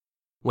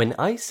When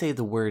I say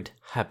the word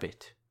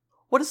habit,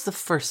 what is the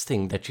first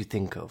thing that you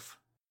think of?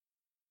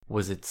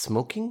 Was it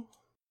smoking?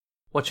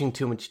 Watching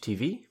too much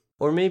TV?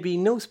 Or maybe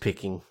nose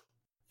picking?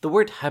 The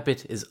word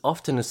habit is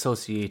often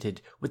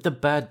associated with the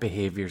bad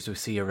behaviours we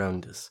see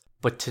around us,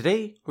 but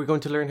today we're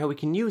going to learn how we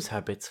can use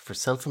habits for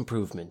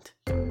self-improvement.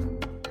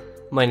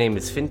 My name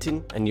is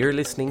Fintan and you're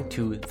listening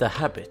to The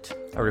Habit,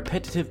 a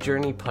repetitive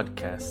journey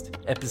podcast,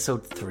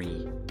 episode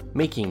 3,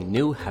 Making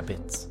New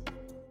Habits.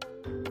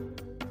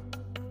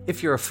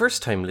 If you're a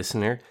first-time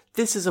listener,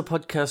 this is a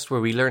podcast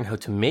where we learn how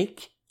to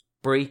make,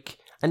 break,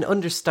 and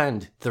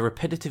understand the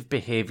repetitive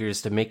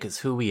behaviours that make us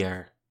who we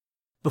are.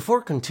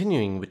 Before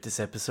continuing with this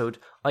episode,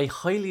 I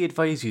highly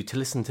advise you to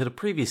listen to the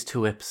previous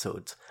 2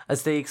 episodes,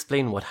 as they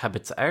explain what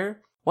habits are,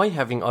 why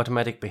having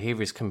automatic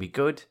behaviours can be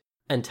good,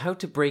 and how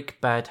to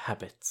break bad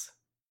habits.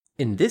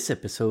 In this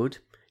episode,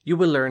 you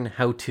will learn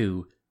how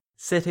to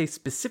set a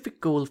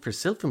specific goal for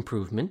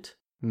self-improvement,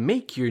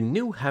 make your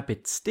new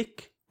habit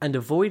stick, and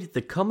avoid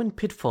the common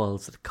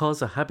pitfalls that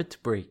cause a habit to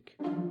break.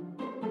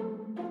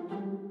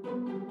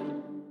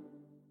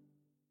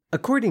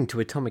 According to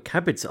Atomic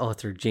Habits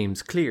author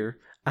James Clear,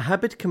 a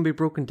habit can be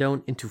broken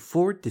down into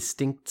 4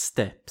 distinct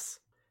steps: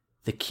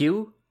 the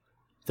cue,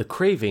 the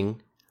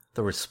craving,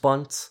 the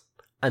response,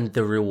 and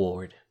the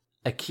reward.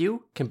 A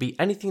cue can be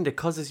anything that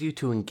causes you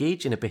to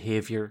engage in a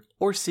behavior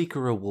or seek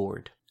a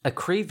reward. A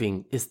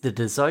craving is the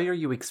desire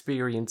you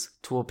experience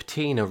to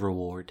obtain a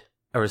reward.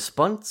 A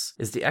response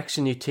is the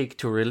action you take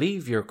to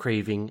relieve your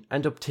craving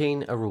and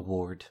obtain a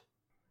reward.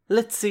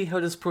 Let's see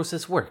how this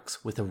process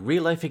works with a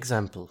real-life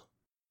example.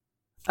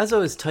 As I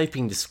was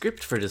typing the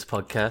script for this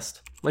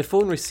podcast, my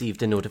phone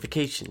received a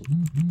notification.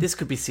 This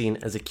could be seen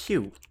as a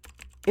cue.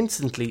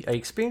 Instantly, I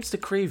experienced a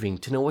craving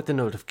to know what the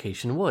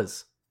notification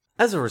was.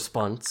 As a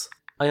response,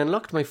 I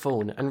unlocked my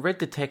phone and read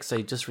the text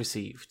I just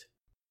received.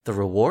 The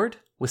reward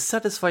was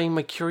satisfying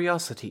my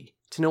curiosity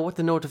to know what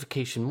the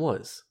notification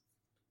was,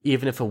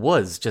 even if it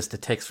was just a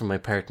text from my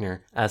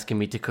partner asking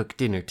me to cook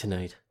dinner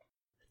tonight.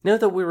 Now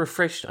that we're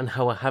refreshed on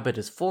how a habit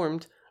is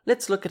formed,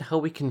 let's look at how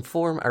we can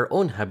form our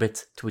own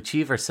habits to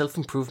achieve our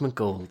self-improvement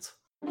goals.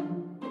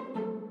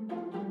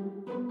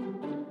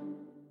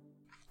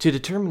 To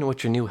determine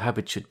what your new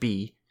habit should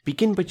be,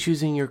 begin by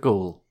choosing your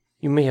goal.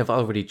 You may have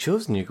already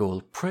chosen your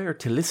goal prior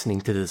to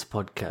listening to this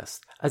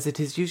podcast, as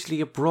it is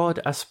usually a broad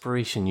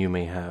aspiration you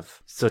may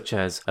have, such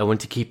as, I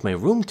want to keep my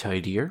room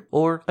tidier,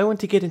 or I want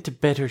to get into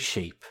better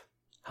shape.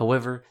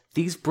 However,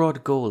 these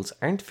broad goals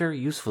aren't very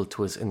useful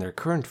to us in their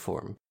current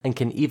form, and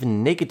can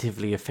even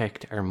negatively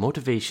affect our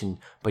motivation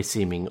by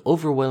seeming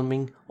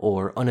overwhelming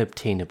or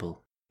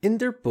unobtainable. In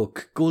their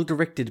book,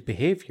 Goal-Directed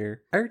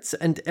Behavior, Artz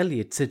and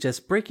Elliott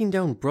suggest breaking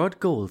down broad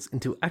goals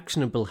into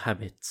actionable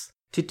habits.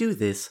 To do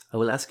this, I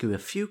will ask you a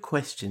few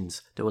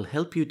questions that will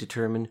help you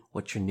determine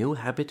what your new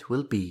habit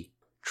will be.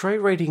 Try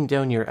writing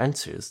down your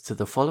answers to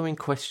the following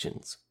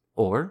questions,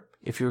 or,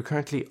 if you are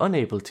currently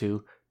unable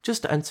to,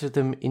 just answer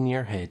them in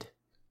your head.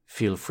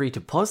 Feel free to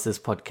pause this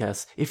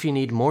podcast if you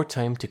need more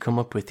time to come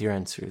up with your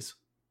answers.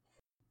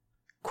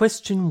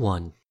 Question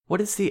 1. What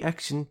is the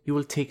action you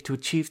will take to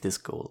achieve this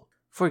goal?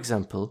 For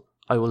example,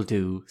 I will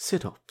do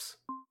sit-ups.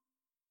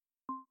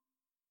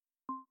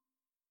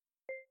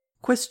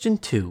 Question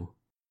 2.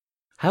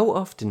 How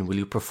often will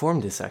you perform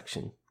this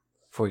action?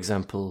 For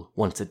example,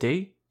 once a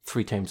day,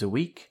 3 times a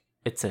week,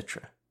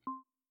 etc.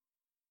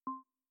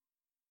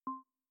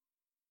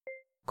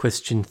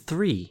 Question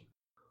 3.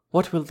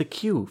 What will the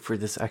cue for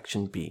this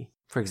action be?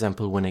 For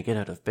example, when I get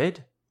out of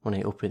bed, when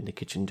I open the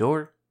kitchen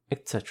door,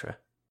 etc.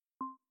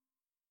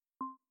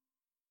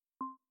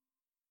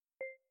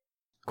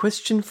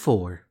 Question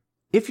 4.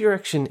 If your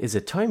action is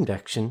a timed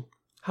action,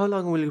 how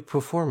long will you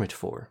perform it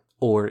for?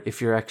 Or if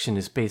your action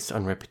is based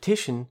on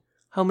repetition,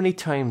 how many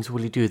times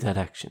will you do that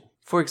action?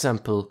 For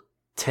example,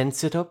 10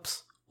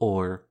 sit-ups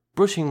or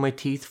brushing my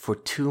teeth for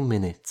 2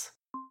 minutes.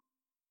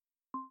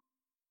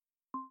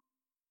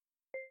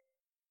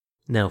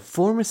 Now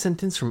form a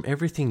sentence from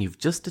everything you've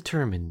just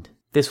determined.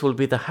 This will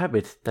be the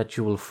habit that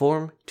you will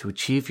form to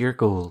achieve your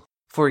goal.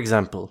 For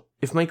example,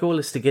 if my goal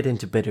is to get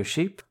into better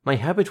shape, my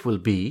habit will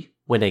be,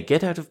 when I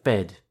get out of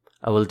bed,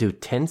 I will do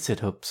 10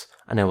 sit-ups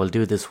and I will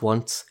do this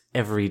once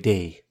every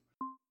day.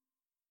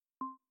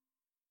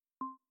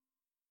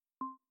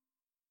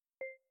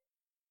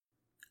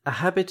 A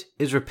habit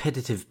is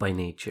repetitive by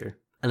nature,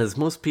 and as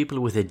most people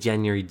with a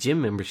January gym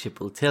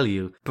membership will tell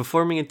you,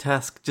 performing a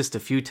task just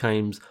a few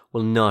times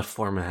will not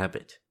form a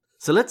habit.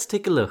 So let's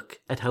take a look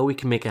at how we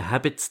can make a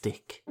habit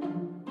stick.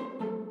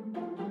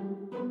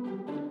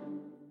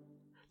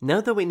 Now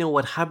that we know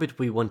what habit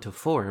we want to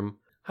form,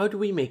 how do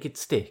we make it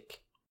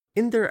stick?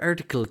 In their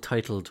article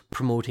titled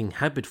Promoting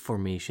Habit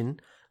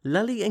Formation,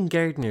 Lally and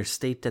Gardner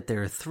state that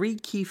there are 3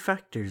 key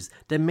factors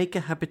that make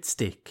a habit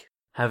stick: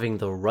 having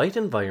the right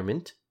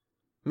environment,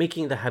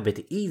 making the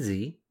habit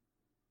easy,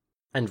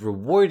 and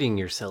rewarding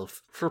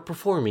yourself for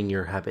performing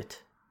your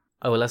habit.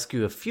 I will ask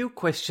you a few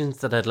questions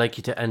that I'd like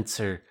you to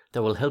answer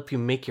that will help you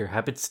make your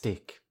habit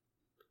stick.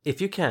 If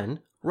you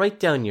can,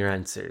 write down your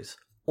answers,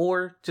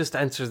 or just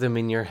answer them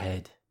in your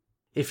head.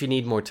 If you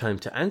need more time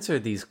to answer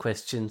these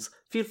questions,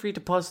 feel free to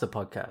pause the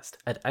podcast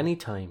at any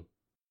time.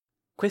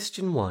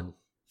 Question 1.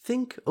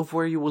 Think of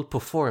where you will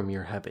perform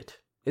your habit.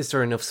 Is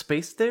there enough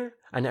space there?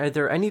 And are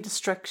there any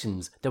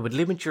distractions that would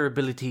limit your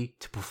ability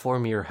to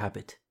perform your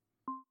habit?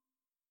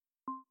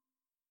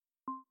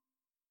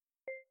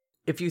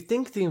 If you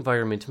think the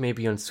environment may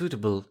be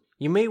unsuitable,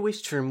 you may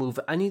wish to remove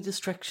any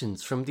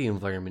distractions from the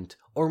environment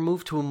or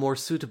move to a more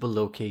suitable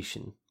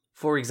location.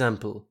 For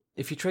example,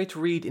 if you try to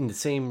read in the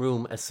same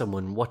room as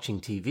someone watching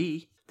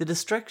TV, the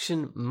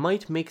distraction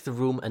might make the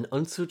room an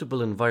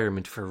unsuitable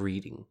environment for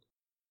reading.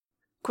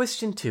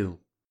 Question 2.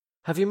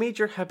 Have you made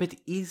your habit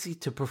easy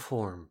to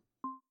perform?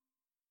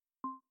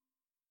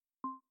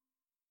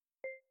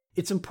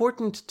 It's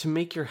important to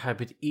make your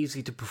habit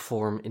easy to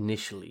perform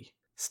initially.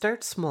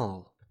 Start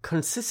small.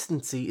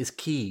 Consistency is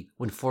key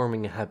when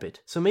forming a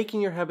habit, so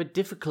making your habit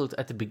difficult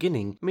at the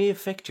beginning may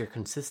affect your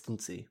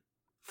consistency.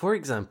 For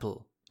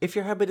example, if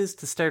your habit is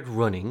to start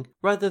running,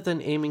 rather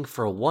than aiming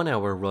for a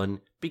 1-hour run,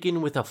 begin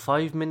with a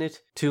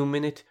 5-minute,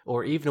 2-minute,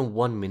 or even a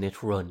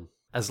 1-minute run.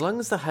 As long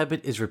as the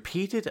habit is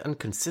repeated and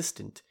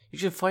consistent, you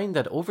should find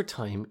that over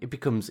time it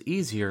becomes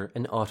easier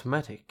and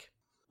automatic.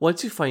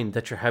 Once you find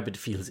that your habit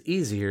feels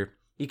easier,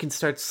 you can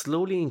start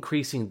slowly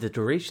increasing the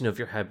duration of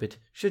your habit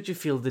should you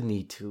feel the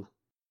need to.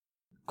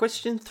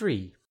 Question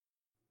 3.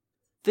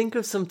 Think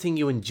of something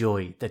you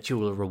enjoy that you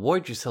will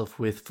reward yourself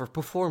with for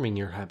performing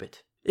your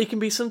habit. It can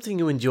be something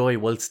you enjoy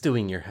whilst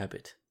doing your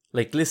habit,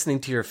 like listening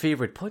to your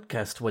favourite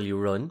podcast while you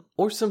run,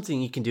 or something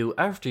you can do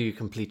after you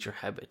complete your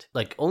habit,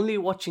 like only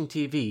watching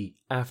TV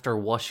after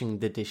washing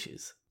the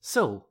dishes.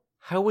 So,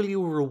 how will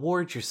you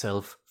reward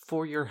yourself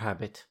for your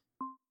habit?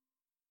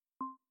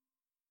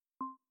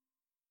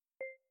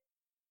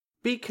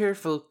 Be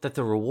careful that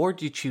the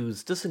reward you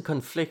choose doesn't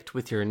conflict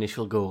with your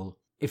initial goal.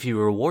 If you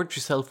reward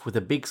yourself with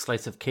a big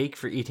slice of cake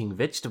for eating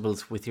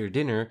vegetables with your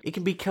dinner, it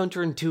can be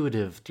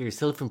counterintuitive to your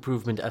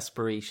self-improvement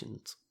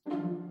aspirations.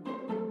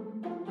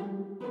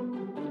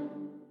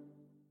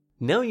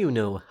 Now you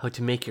know how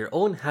to make your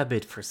own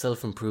habit for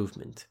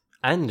self-improvement,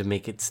 and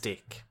make it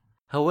stick.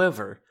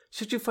 However,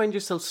 should you find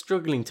yourself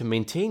struggling to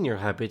maintain your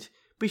habit,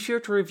 be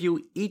sure to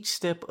review each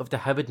step of the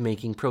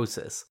habit-making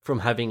process, from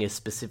having a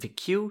specific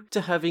cue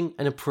to having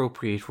an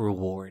appropriate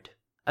reward.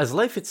 As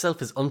life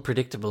itself is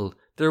unpredictable,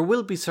 there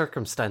will be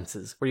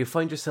circumstances where you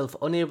find yourself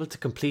unable to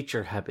complete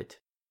your habit.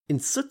 In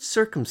such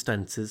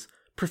circumstances,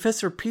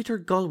 Professor Peter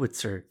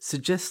Gollwitzer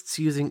suggests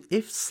using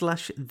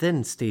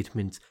if/then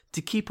statements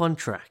to keep on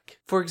track.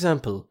 For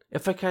example,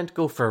 if I can't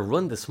go for a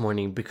run this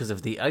morning because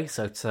of the ice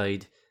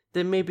outside,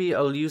 then maybe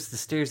I'll use the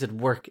stairs at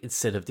work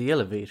instead of the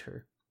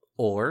elevator.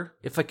 Or,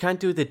 if I can't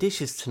do the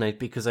dishes tonight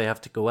because I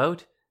have to go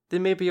out,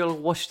 then maybe I'll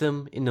wash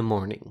them in the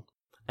morning.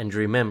 And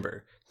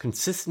remember,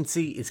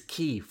 consistency is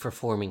key for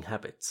forming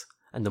habits,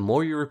 and the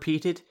more you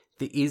repeat it,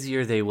 the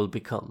easier they will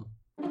become.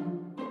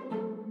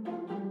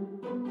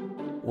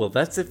 Well,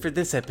 that's it for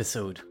this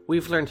episode.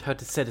 We've learned how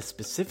to set a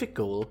specific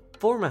goal,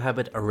 form a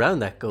habit around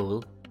that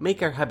goal,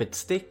 make our habit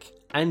stick,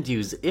 and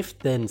use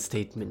if-then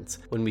statements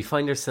when we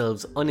find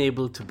ourselves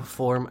unable to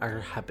perform our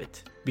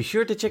habit. Be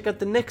sure to check out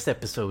the next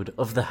episode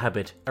of The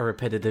Habit, A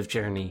Repetitive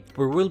Journey,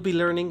 where we'll be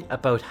learning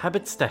about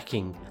habit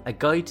stacking, a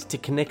guide to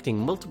connecting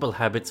multiple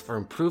habits for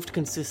improved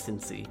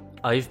consistency.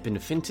 I've been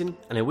Fintan,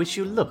 and I wish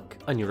you luck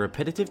on your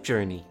repetitive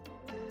journey.